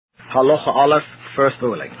Halacha Aleph, first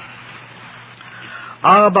ruling.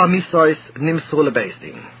 Arba misois nimsru lebeis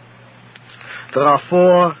din. There are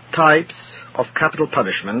 4 types of capital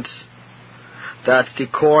punishment that the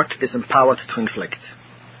court is empowered to inflict.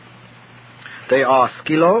 They are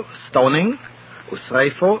skilo, stoning,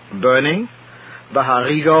 usreifo, burning,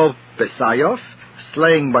 baharigo, besayov,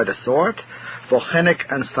 slaying by the sword, vochenek,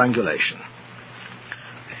 and strangulation.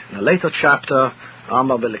 In a later chapter,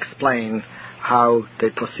 Rambam will explain how they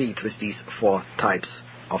proceed with these 4 types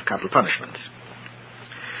of capital punishment.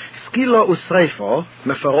 Skilo usreifo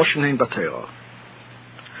mefaroshin hein b'Torah.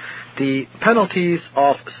 The penalties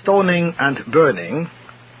of stoning and burning,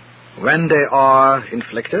 when they are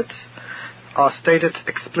inflicted, are stated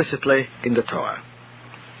explicitly in the Torah.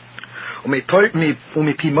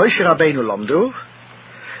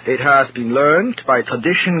 It has been learned by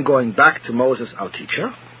tradition going back to Moses, our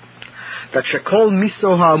teacher, that shekol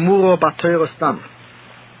miso ha'amuro b'Torah stam,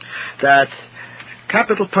 that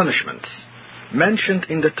capital punishment mentioned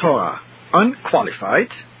in the Torah, unqualified.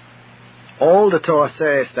 All the Torah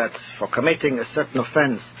says that for committing a certain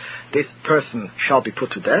offense, this person shall be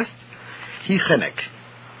put to death. Hi chenek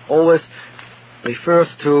always refers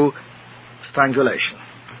to strangulation.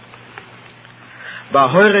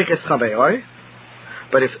 Ba'horek es chaveroi,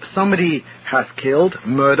 but if somebody has killed,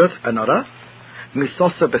 murdered another,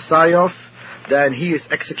 misosa besayov, then he is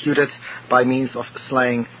executed by means of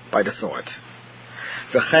slaying by the sword.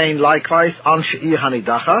 V'chein likewise anshe ir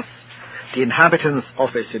hanidachas, the inhabitants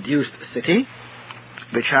of a seduced city,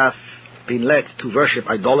 which have been led to worship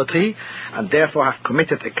idolatry and therefore have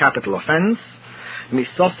committed a capital offense,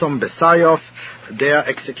 misosom besayov, their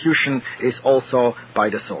execution is also by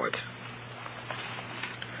the sword.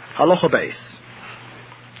 Halacha beis.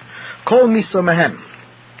 Kol miso mehem.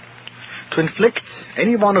 To inflict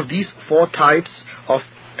any one of these 4 types of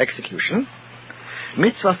execution,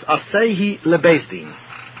 mitzvahs aseihi lebeis din,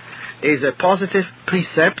 is a positive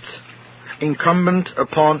precept incumbent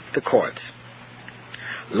upon the court.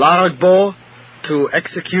 Larag bo, to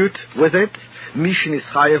execute with it, mishin is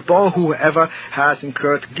chayev bo, whoever has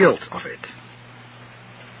incurred guilt of it.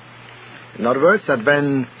 In other words, that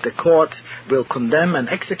when the court will condemn and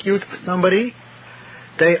execute somebody,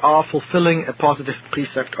 they are fulfilling a positive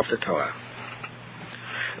precept of the Torah.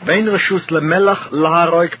 Vein reshus lemelach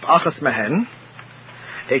laharoik b'achas mehen,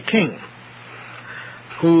 a king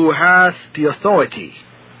who has the authority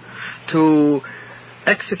to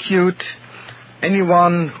execute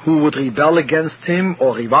anyone who would rebel against him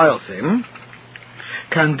or reviles him,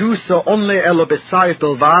 can do so only elo besayv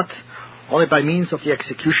bilvat, only by means of the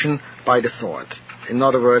execution by the sword. In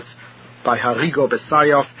other words, by harigo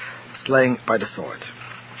besayov, slaying by the sword.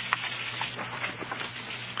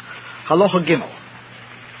 Halacha Gimel.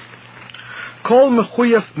 Kol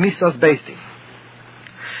mechuyev misas beis din.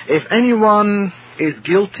 If anyone is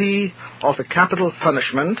guilty of a capital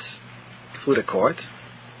punishment through the court,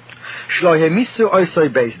 shlo hemisu oisoi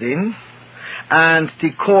beis din, and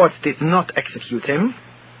the court did not execute him,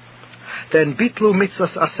 then bitlu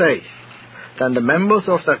mitzvahs aseh, then the members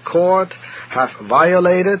of that court have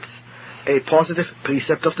violated a positive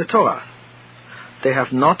precept of the Torah. They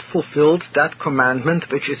have not fulfilled that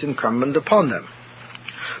commandment which is incumbent upon them.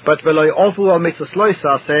 But but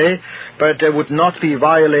they would not be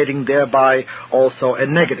violating thereby also a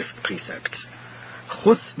negative precept.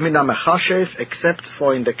 Chutz min hamechashev, except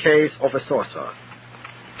for in the case of a sorcerer.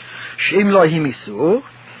 She'im lo himisu,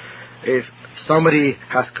 if somebody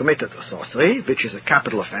has committed a sorcery, which is a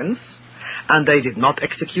capital offense, and they did not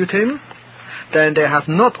execute him, then they have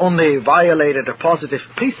not only violated a positive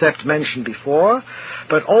precept mentioned before,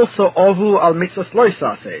 but also ovu al mitzvahs lo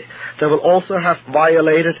yisaseh. They will also have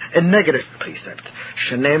violated a negative precept.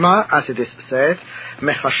 Shenema, as it is said,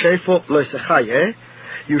 mechashefo lo yisechaye,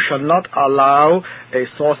 you shall not allow a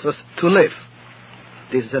sorceress to live.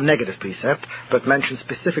 This is a negative precept, but mentioned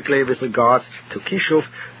specifically with regards to kishuv,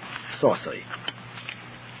 sorcery.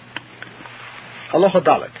 Halacha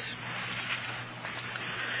Dalet.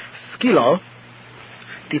 Skilo,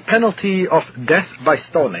 the penalty of death by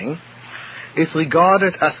stoning, is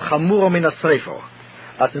regarded as chamuro min asreifo,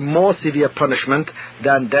 as a more severe punishment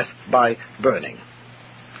than death by burning.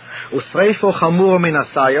 Usreifo chamuro min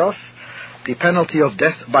asayov, the penalty of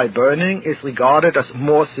death by burning is regarded as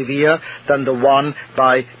more severe than the one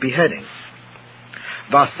by beheading.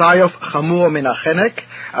 Vasayov chamuro min achenek,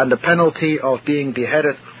 and the penalty of being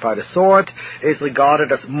beheaded by the sword is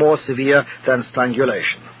regarded as more severe than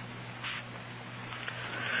strangulation.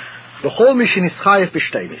 If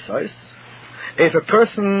a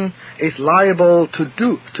person is liable to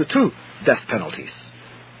 2 death penalties,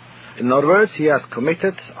 in other words, he has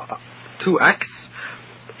committed 2 acts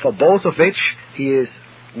for both of which he is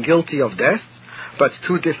guilty of death, but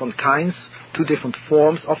two different kinds, two different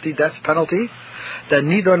forms of the death penalty, then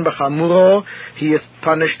nidon b'chamuro, he is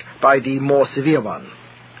punished by the more severe one.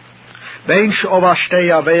 Bein she'ova shtei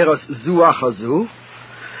averos zu achar zu,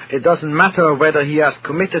 it doesn't matter whether he has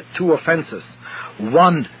committed two offenses,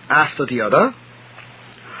 one after the other,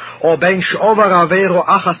 or bein she'ovar avero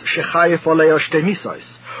achas shechayev oleo shtei misos,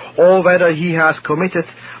 or whether he has committed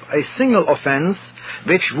a single offense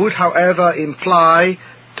which would, however, imply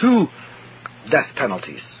two death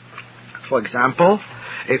penalties. For example,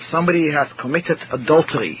 if somebody has committed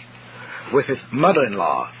adultery with his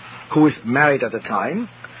mother-in-law, who is married at the time,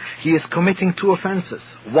 he is committing two offenses.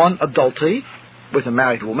 One, adultery with a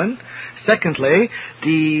married woman. Secondly,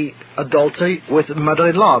 the adultery with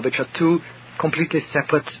mother-in-law, which are two completely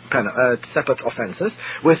separate offenses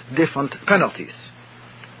with different penalties.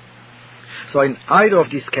 So in either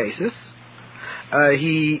of these cases,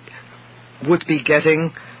 he would be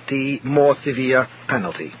getting the more severe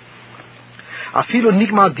penalty. Afilu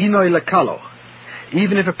nigma dinoi lekalo,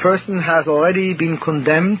 even if a person has already been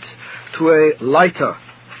condemned to a lighter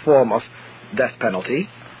form of death penalty,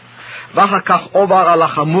 v'hakach ovar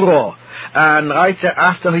ala chamuro, and right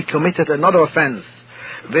after he committed another offense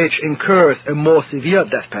which incurs a more severe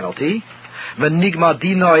death penalty, v'nigma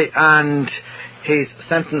dinoi, and his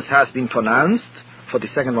sentence has been pronounced for the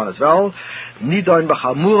second one as well, nidon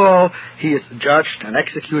b'chamuro, he is judged and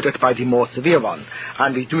executed by the more severe one.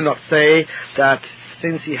 And we do not say that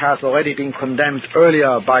since he has already been condemned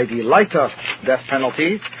earlier by the lighter death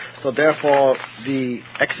penalty, so therefore we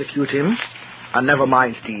execute him, and never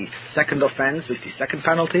mind the second offense with the second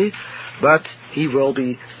penalty, but he will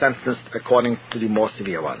be sentenced according to the more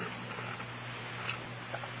severe one.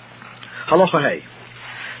 Halacha hey.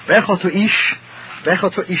 V'echot ish,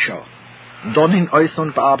 v'echot isha, donin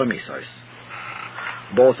oison ba'arba misos.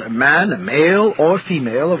 Both a man, a male, or a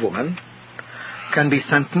female, a woman, can be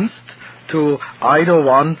sentenced to either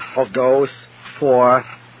one of those four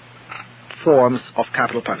forms of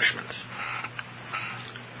capital punishment.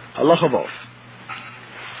 Halacha vov.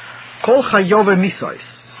 Kol chayove misos,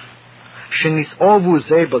 shenis'ovu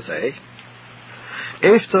ze b'ze,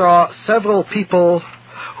 if there are several people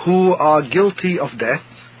who are guilty of death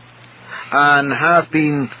and have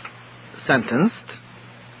been sentenced,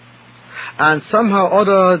 and somehow or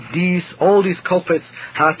other all these culprits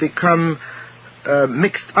have become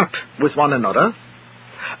mixed up with one another,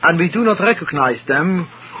 and we do not recognize them,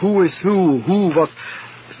 who is who was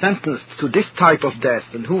sentenced to this type of death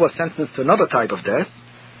and who was sentenced to another type of death,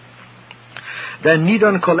 then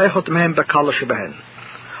nidon kol echot mehem b'kala shebehen.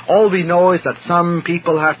 All we know is that some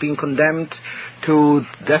people have been condemned to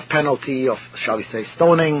death penalty of, shall we say,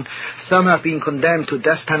 stoning. Some have been condemned to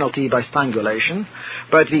death penalty by strangulation.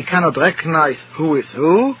 But we cannot recognize who is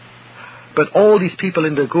who. But all these people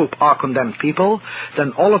in the group are condemned people.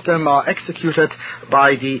 Then all of them are executed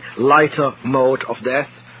by the lighter mode of death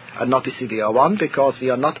and not the severe one, because we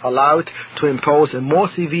are not allowed to impose a more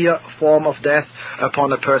severe form of death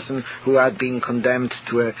upon a person who had been condemned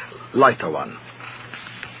to a lighter one.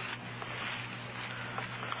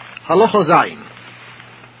 Halacha zayin.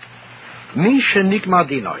 Mi shenikma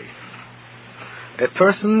dinoi, a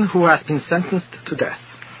person who has been sentenced to death,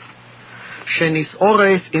 shenis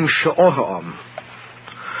oref im she'oha'om,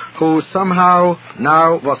 who somehow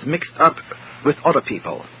now was mixed up with other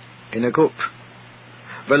people in a group,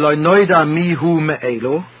 v'lo noida mihu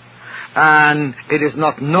me'elu, and it is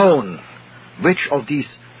not known which of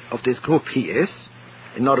this group he is.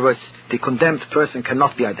 In other words, the condemned person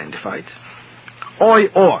cannot be identified. Or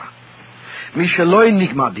misheloi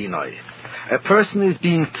nigma dinoi, a person is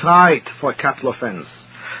being tried for a capital offense,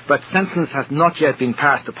 but sentence has not yet been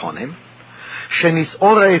passed upon him. Shenis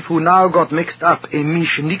oref, who now got mixed up in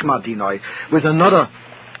mish nigma dinoi with another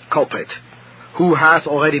culprit who has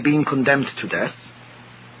already been condemned to death.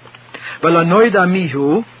 Velanoida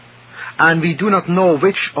mihu, and we do not know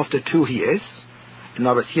which of the two he is. In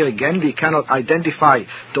other words, here again we cannot identify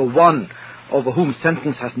the one over whom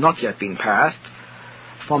sentence has not yet been passed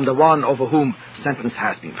from the one over whom sentence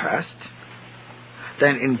has been passed.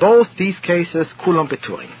 Then in both these cases, kulam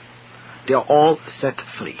beturim, they are all set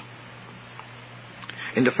free.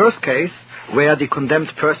 In the first case, where the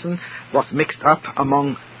condemned person was mixed up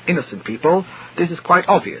among innocent people, this is quite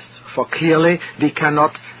obvious, for clearly we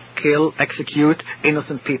cannot execute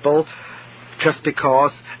innocent people just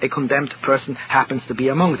because a condemned person happens to be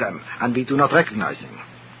among them, and we do not recognize him.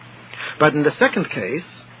 But in the second case,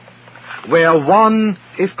 where one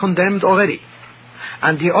is condemned already,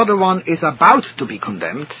 and the other one is about to be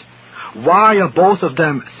condemned, why are both of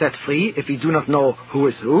them set free if we do not know who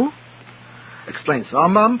is who? Explains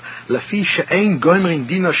Rambam, Lefi she'ein goimrin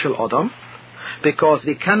dina shel Adam, because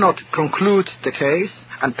we cannot conclude the case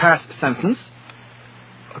and pass sentence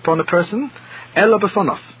upon a person, ela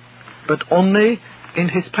befonav, but only in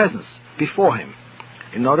his presence, before him.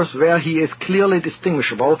 In other words, where he is clearly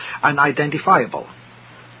distinguishable and identifiable.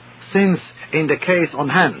 Since in the case on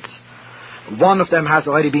hand, one of them has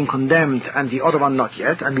already been condemned and the other one not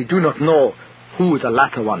yet, and we do not know who the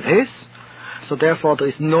latter one is, so therefore there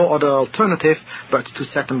is no other alternative but to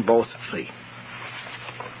set them both free.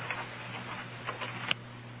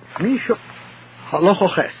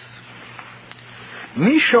 Halacha ches.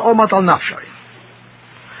 Misha omad al nafshay.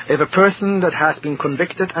 If a person that has been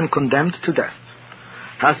convicted and condemned to death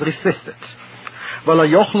has resisted, v'la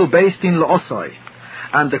yochlu beis din la'osai,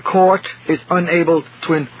 and the court is unable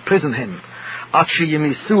to imprison him, at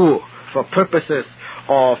sheyimisu, for purposes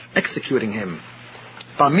of executing him,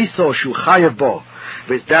 bamiso shu chayev bo,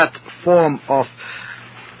 with that form of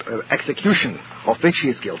execution of which he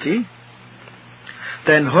is guilty,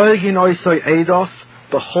 then hoigin oisoi eidof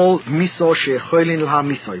b'chol miso shechoilin l'ha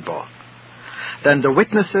misoi bo. Then the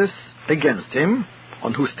witnesses against him,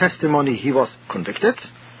 on whose testimony he was convicted,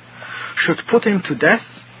 should put him to death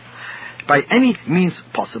by any means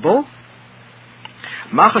possible,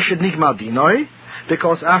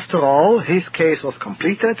 because after all his case was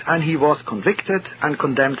completed and he was convicted and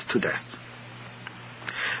condemned to death.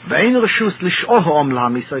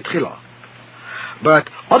 But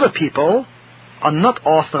other people are not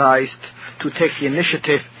authorized to take the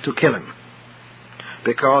initiative to kill him,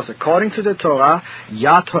 because according to the Torah,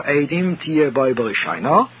 Yad ha'edim tiyeh bo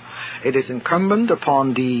b'rishaino, it is incumbent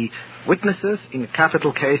upon the witnesses in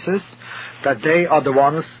capital cases that they are the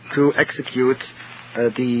ones to execute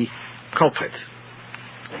the culprit.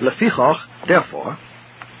 Lefichach, therefore,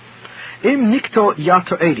 im nikto Yad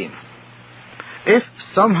ha'edim, if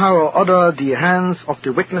somehow or other the hands of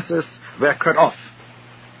the witnesses were cut off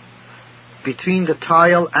between the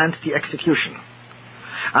trial and the execution,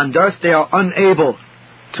 and thus they are unable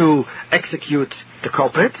to execute the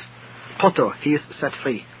culprit, poto, he is set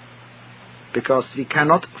free. Because we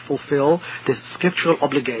cannot fulfill this scriptural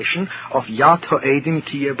obligation of Yad ha'edim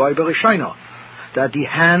tiyeh bo b'rishaino, that the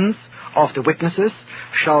hands of the witnesses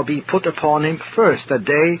shall be put upon him first, that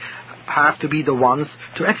they have to be the ones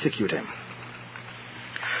to execute him.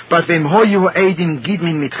 But v'im hoyu ha'edim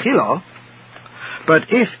gidmin mitchila, but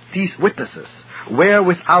if these witnesses were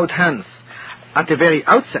without hands at the very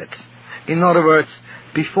outset, in other words,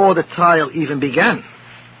 before the trial even began,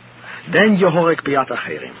 then yohorek biyat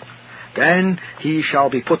acherim, then he shall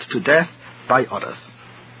be put to death by others.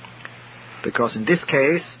 Because in this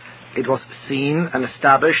case, it was seen and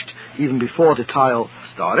established even before the trial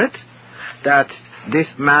started that this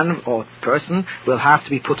man or person will have to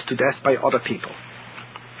be put to death by other people.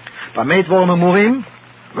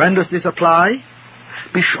 When does this apply?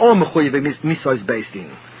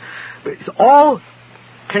 It's all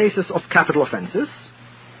cases of capital offenses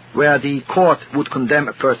where the court would condemn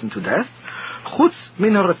a person to death, chutz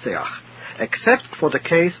min haratzeach, except for the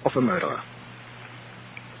case of a murderer.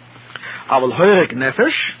 Aval hoirek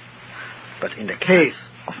nefesh, but in the case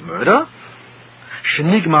of murder,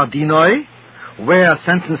 shenigmar dinoi, where a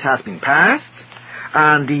sentence has been passed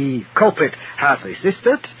and the culprit has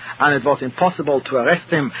resisted and it was impossible to arrest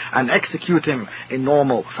him and execute him in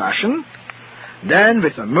normal fashion, then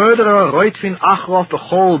with a murderer, roitvin achrov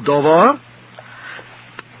b'chol dovar,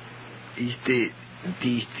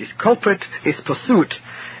 this culprit is pursued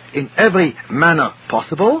in every manner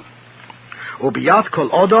possible, ubiyat kol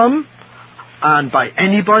odom, and by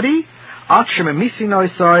anybody,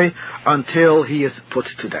 until he is put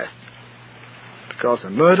to death. Because a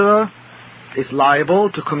murderer is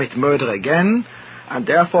liable to commit murder again, and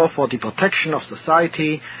therefore for the protection of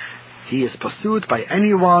society, he is pursued by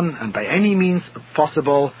anyone and by any means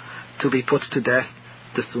possible to be put to death,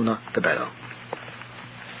 the sooner the better.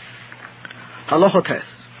 Halacha tes.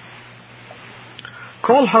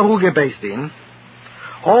 Kol haruge beis din,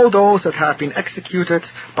 all those that have been executed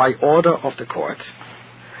by order of the court.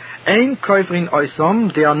 Ein koivrin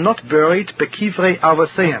oisom, they are not buried bekivrei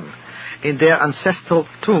avaseim, in their ancestral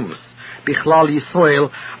tombs, bichlal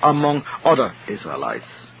Yisrael, among other Israelites.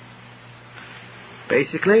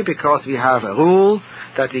 Basically, because we have a rule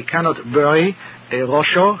that we cannot bury a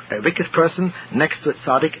rosho, a wicked person, next to a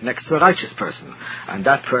tzaddik, next to a righteous person. And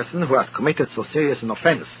that person who has committed so serious an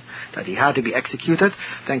offense that he had to be executed,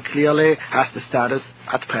 then clearly has the status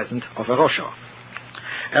at present of a rosho.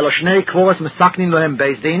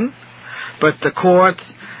 But the court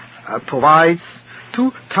provides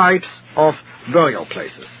two types of burial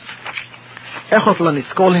places.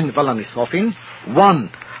 One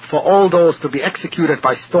for all those to be executed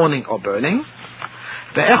by stoning or burning,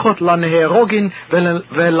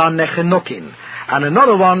 and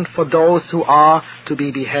another one for those who are to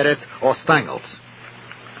be beheaded or strangled.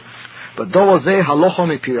 But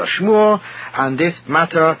and this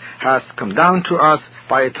matter has come down to us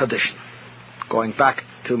by a tradition, going back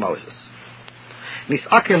to Moses.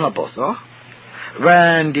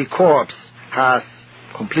 When the corpse has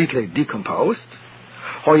completely decomposed,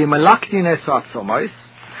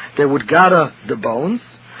 they would gather the bones,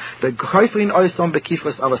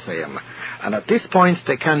 and at this point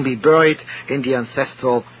they can be buried in the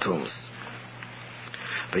ancestral tombs.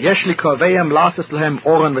 And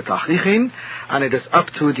it is up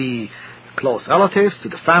to the close relatives, to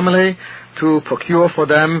the family, to procure for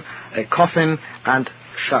them a coffin and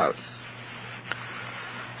shrouds.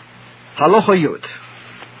 Halacha Yud.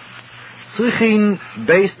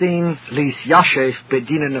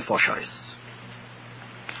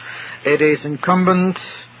 It is incumbent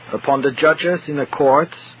upon the judges in a court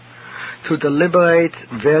to deliberate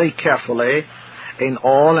very carefully in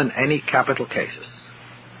all and any capital cases.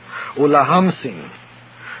 Ulahamsin,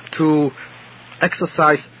 to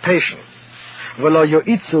exercise patience, v'lo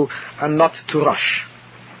yoitzu, and not to rush.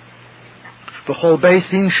 V'chol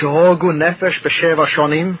beisin shehogu nefesh b'sheva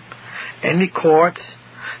shonim, any court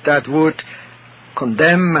that would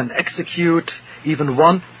condemn and execute even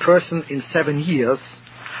one person in 7 years,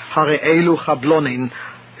 hare elu chablonin,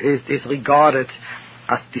 is regarded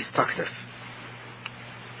as destructive.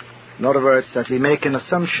 In other words, that we make an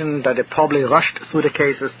assumption that they probably rushed through the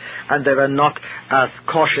cases and they were not as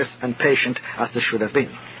cautious and patient as they should have been.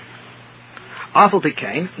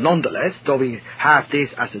 Nonetheless, though we have this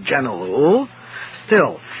as a general rule,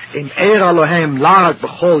 still, in Eira Lohem Lag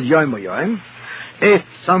B'chol Yom Yom, if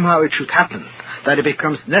somehow it should happen that it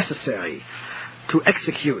becomes necessary to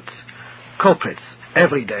execute culprits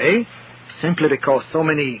every day, simply because so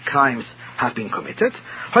many crimes have been committed,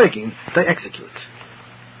 they execute.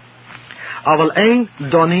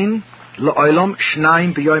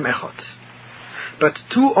 But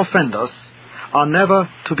 2 offenders are never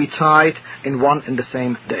to be tried in one and the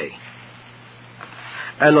same day.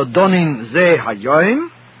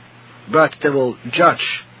 But they will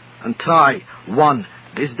judge and try one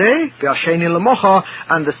this day,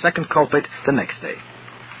 and the second culprit the next day.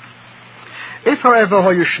 If, however,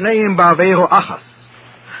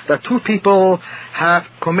 that 2 people have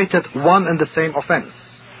committed one and the same offense,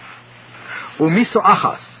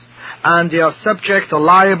 and they are subject or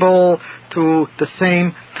liable to the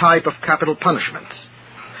same type of capital punishment,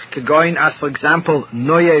 as for example,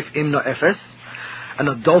 noyev im noefes, an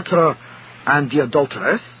adulterer and the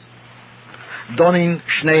adulteress, donin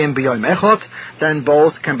shneim b'yom echad, then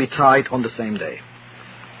both can be tried on the same day.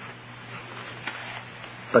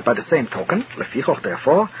 But by the same token, lefichoch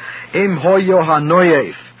therefore, im hoyo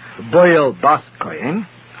hanoyev boil bas kohen,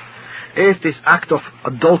 if this act of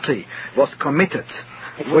adultery was committed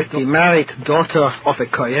with the married daughter of a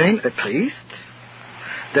kohen, a priest,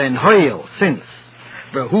 then hoil, since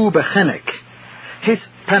vehu bechenek, his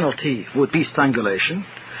penalty would be strangulation,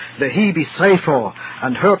 vehi bisreifo,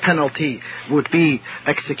 and her penalty would be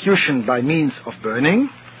execution by means of burning,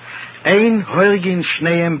 ein hoirgin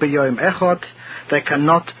shneim b'yom echad, they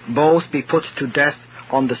cannot both be put to death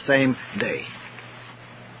on the same day.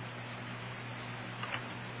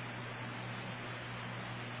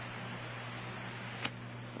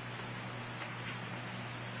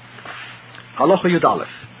 Halacha Yud Aleph.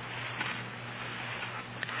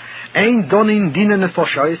 Ein donin dine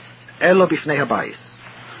nefoshois elo bifnei habayis.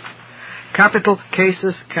 Capital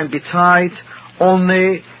cases can be tried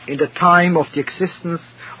only in the time of the existence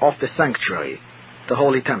of the sanctuary, the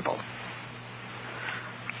holy temple.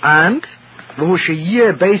 And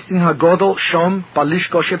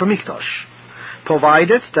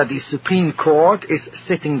provided that the Supreme Court is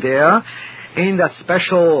sitting there in that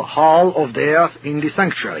special hall of theirs in the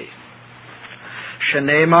sanctuary.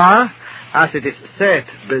 Shenemar, as it is said,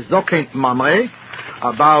 bezoken mamre,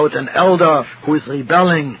 about an elder who is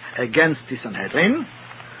rebelling against the Sanhedrin.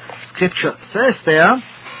 Scripture says there,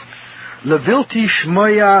 levilti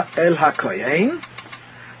shmoya el hakoyen,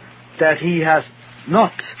 that he has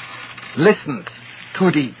not listened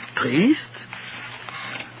to the priest.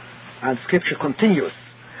 And Scripture continues,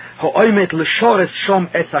 ho'oimet l'shores shom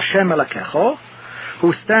es Hashem elakecho,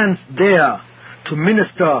 who stands there to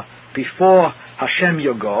minister before Hashem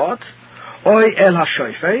your God, oi el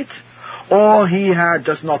hashofet, or he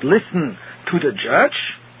does not listen to the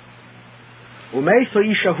judge, umeiso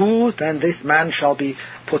ishahu, then this man shall be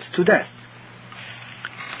put to death.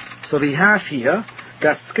 So we have here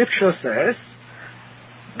that Scripture says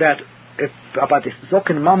that if about the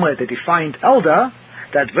Zoken Mamre, the defined elder,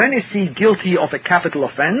 that when is he guilty of a capital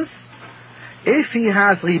offense? If he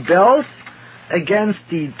has rebelled against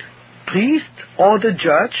the priest or the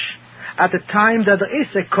judge at the time that there is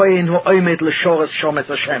a Kohen who oimed l'shores shometz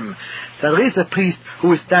Hashem, there is a priest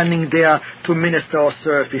who is standing there to minister or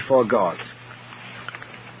serve before God.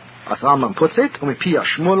 As Rambam puts it, Umipia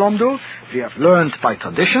Shmuel Omdu, we have learned by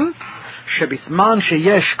tradition, Shebisman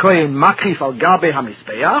sheyesh Kohen makrif al gabe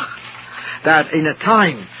hamizbeach, that in a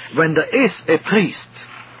time when there is a priest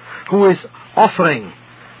who is offering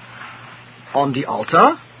on the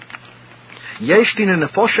altar, yesh dine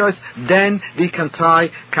nefoshos, then we can try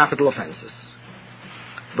capital offenses.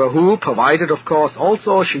 Who provided, of course,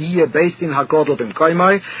 also sheyeh based in hagodol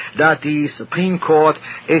b'mkoimai, that the Supreme Court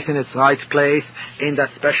is in its right place in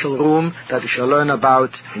that special room that we shall learn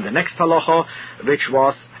about in the next halacha, which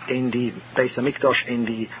was in the Beis Hamikdash in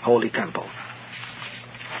the Holy Temple.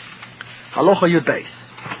 Halacha Yud Beis.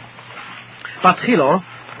 Batchilo,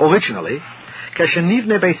 originally,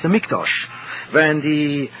 keshenivne Beis Hamikdash, when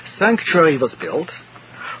the sanctuary was built,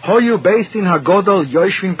 hoyu based in hagodol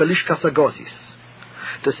yoshvim belishkas agozis.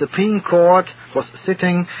 The Supreme Court was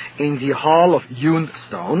sitting in the hall of hewn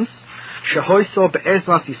stones, shehoiso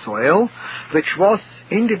be'ezras Yisrael, which was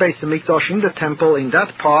in the Beis Hamikdash, in the temple, in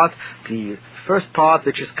that part, the first part,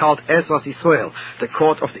 which is called Ezras Yisrael, the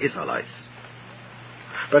court of the Israelites.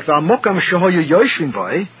 But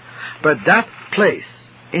that place,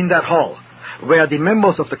 in that hall, where the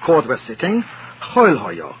members of the court were sitting,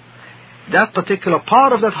 that particular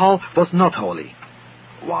part of that hall was not holy.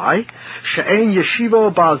 Why?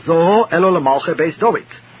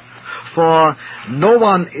 For no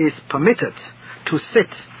one is permitted to sit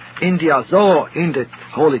in the Azor, in the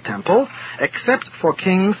holy temple, except for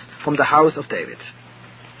kings from the house of David.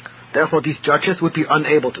 Therefore these judges would be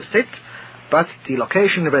unable to sit, but the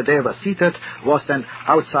location where they were seated was then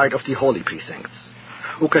outside of the holy precincts.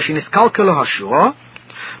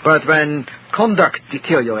 But when conduct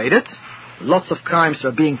deteriorated, lots of crimes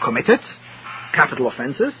were being committed, capital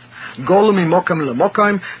offenses,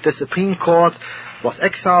 the Supreme Court was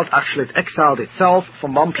exiled, actually it exiled itself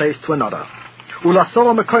from one place to another. They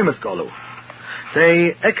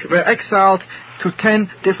were exiled to 10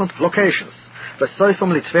 different locations, the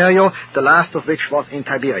last of which was in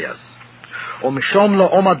Tiberias. And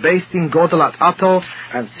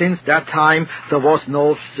since that time there was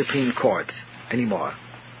no Supreme Court anymore.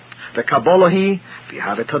 The Kabbalah, we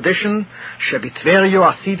have a tradition,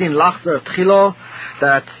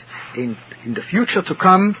 that in the future to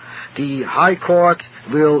come, the High Court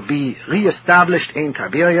will be re-established in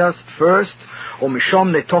Tiberias first, and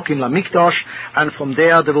from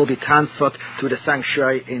there they will be transferred to the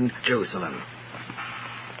sanctuary in Jerusalem.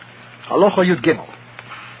 Halacha Yud Gimel.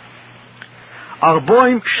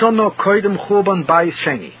 Arboim shono koidem churban bayis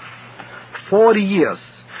sheni. 40 years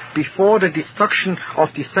before the destruction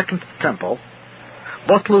of the second temple,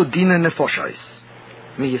 botlu dina nefoshais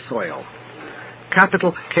mi Yisrael.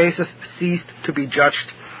 Capital cases ceased to be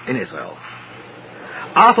judged in Israel.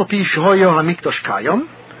 Afapi shoyo hamikdash kayom,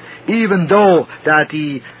 even though that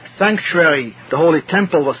the sanctuary, the holy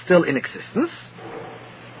temple, was still in existence,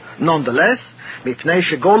 nonetheless, mipnei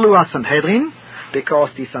shegolu Sanhedrin, because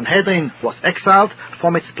the Sanhedrin was exiled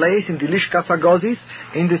from its place in the Lishkas Agozis,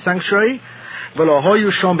 in the sanctuary, and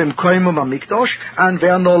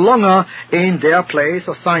were no longer in their place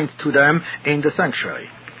assigned to them in the sanctuary.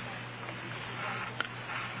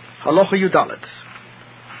 Halacha Yudalet.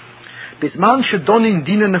 Bisman shedonin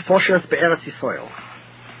dina nefoshes be'eretz Yisrael.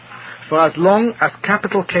 For as long as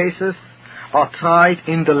capital cases are tried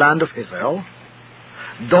in the land of Israel,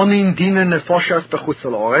 donin dina nefoshes bechutz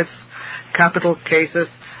ha'oretz, capital cases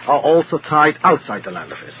are also tried outside the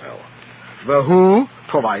land of Israel. Who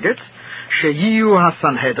provided sheyiyu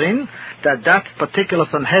ha-Sanhedrin, that particular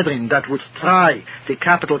Sanhedrin that would try the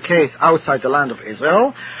capital case outside the land of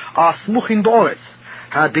Israel, are smuchin ba'oretz,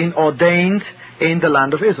 had been ordained in the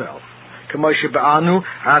land of Israel.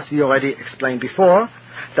 As we already explained before,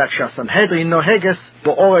 that Sanhedrin noheges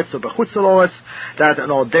ba'oretz or bechutz ha'oretz, that an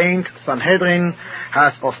ordained Sanhedrin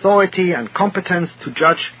has authority and competence to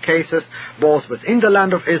judge cases both within the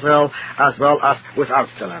land of Israel as well as without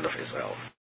the land of Israel.